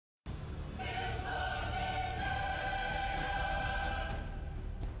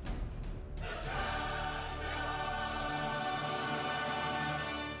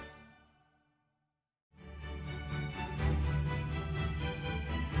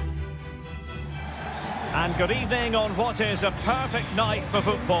And good evening on what is a perfect night for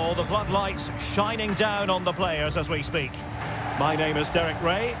football. The floodlights shining down on the players as we speak. My name is Derek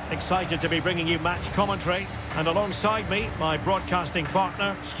Ray, excited to be bringing you match commentary. And alongside me, my broadcasting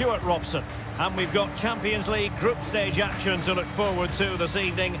partner, Stuart Robson. And we've got Champions League group stage action to look forward to this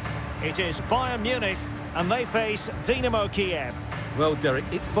evening. It is Bayern Munich, and they face Dynamo Kyiv. Well, Derek,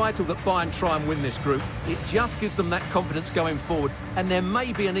 it's vital that Bayern try and win this group. It just gives them that confidence going forward, and there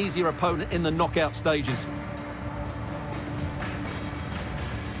may be an easier opponent in the knockout stages.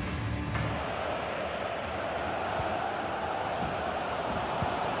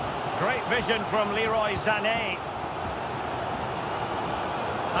 Great vision from Leroy Sané.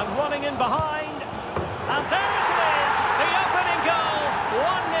 And running in behind. And there it is, the opening goal,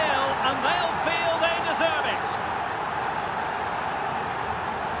 1-0, and they'll feel they deserve it.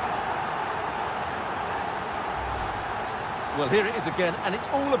 Well, here it is again, and it's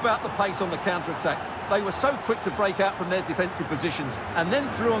all about the pace on the counter-attack. They were so quick to break out from their defensive positions, and then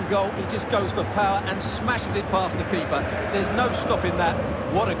through on goal, he just goes for power and smashes it past the keeper. There's no stopping that.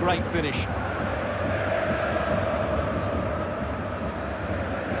 What a great finish.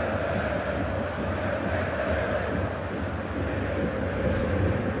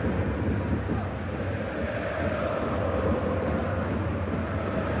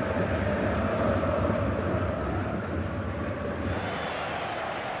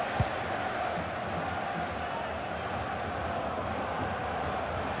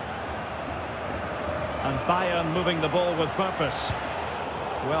 And Bayern moving the ball with purpose.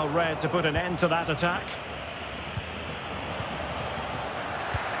 Well read to put an end to that attack.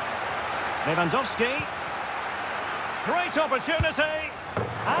 Lewandowski. Great opportunity.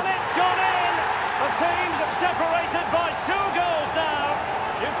 And it's gone in. The team's separated by 2 goals now.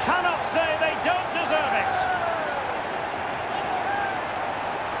 You cannot say they don't deserve it.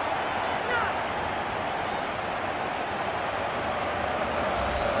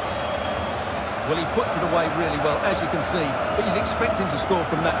 Well, he puts it away really well, as you can see, but you'd expect him to score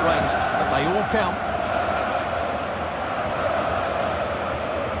from that range, but they all count.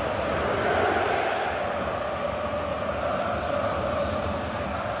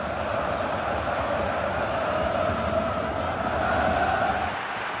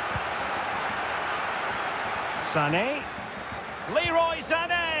 Sané. Leroy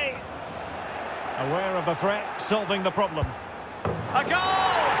Sané. Aware of the threat, solving the problem. A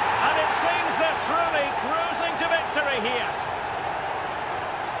goal! And it seems they're truly cruising to victory here.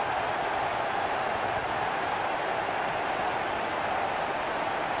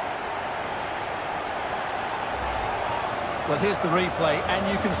 Well, here's the replay, and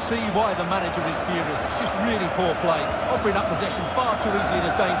you can see why the manager is furious. It's just really poor play, offering up possession far too easily in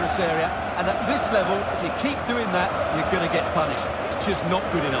a dangerous area. And at this level, if you keep doing that, you're going to get punished. It's just not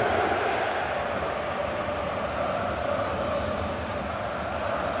good enough.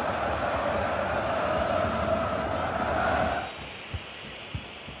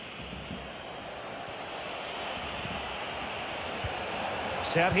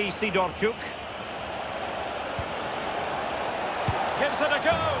 Sidorchuk gives it a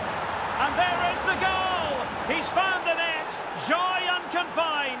go, and there is the goal. He's found the net. Joy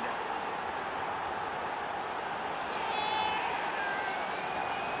unconfined.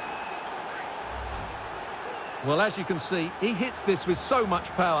 Well, as you can see, he hits this with so much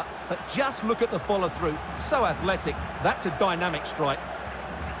power, but just look at the follow-through. So athletic. That's a dynamic strike.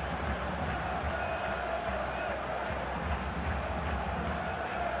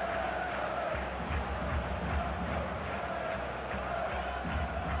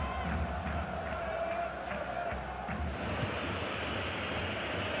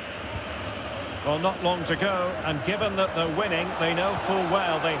 Well, not long to go, and given that they're winning, they know full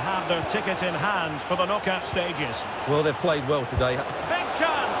well they have their ticket in hand for the knockout stages. Well, they've played well today. Big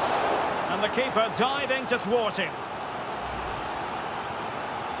chance! And the keeper diving to thwart him.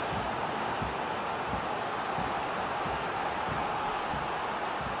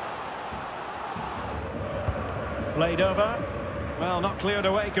 Played over. Well, not cleared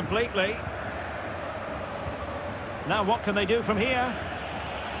away completely. Now what can they do from here?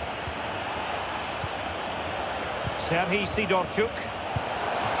 Sidorchuk.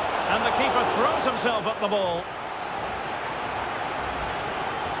 And the keeper throws himself at the ball.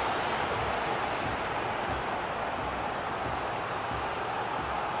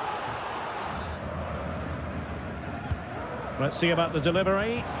 Let's see about the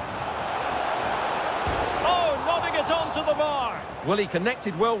delivery. Oh, nodding it onto the bar. Well, he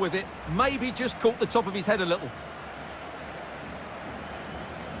connected well with it. Maybe just caught the top of his head a little.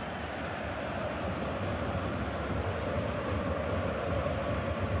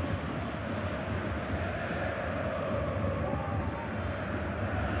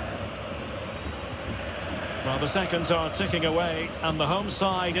 Well, the seconds are ticking away, and the home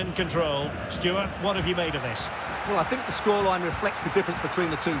side in control. Stuart, what have you made of this? Well, I think the scoreline reflects the difference between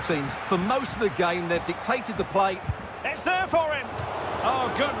the two teams. For most of the game, they've dictated the play. It's there for him!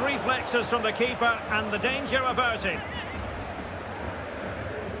 Oh, good reflexes from the keeper, and the danger averted.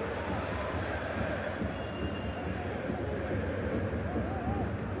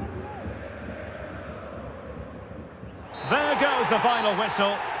 There goes the final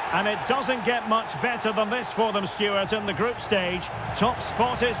whistle, and it doesn't get much better than this for them, Stuart, in the group stage. Top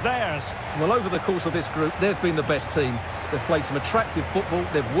spot is theirs. Well, over the course of this group, they've been the best team. They've played some attractive football,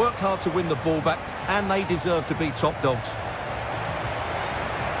 they've worked hard to win the ball back, and they deserve to be top dogs.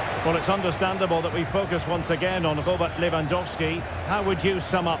 Well, it's understandable that we focus once again on Robert Lewandowski. How would you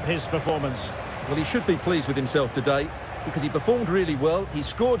sum up his performance? Well, he should be pleased with himself today, because he performed really well, he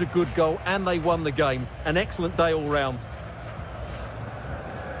scored a good goal, and they won the game. An excellent day all round.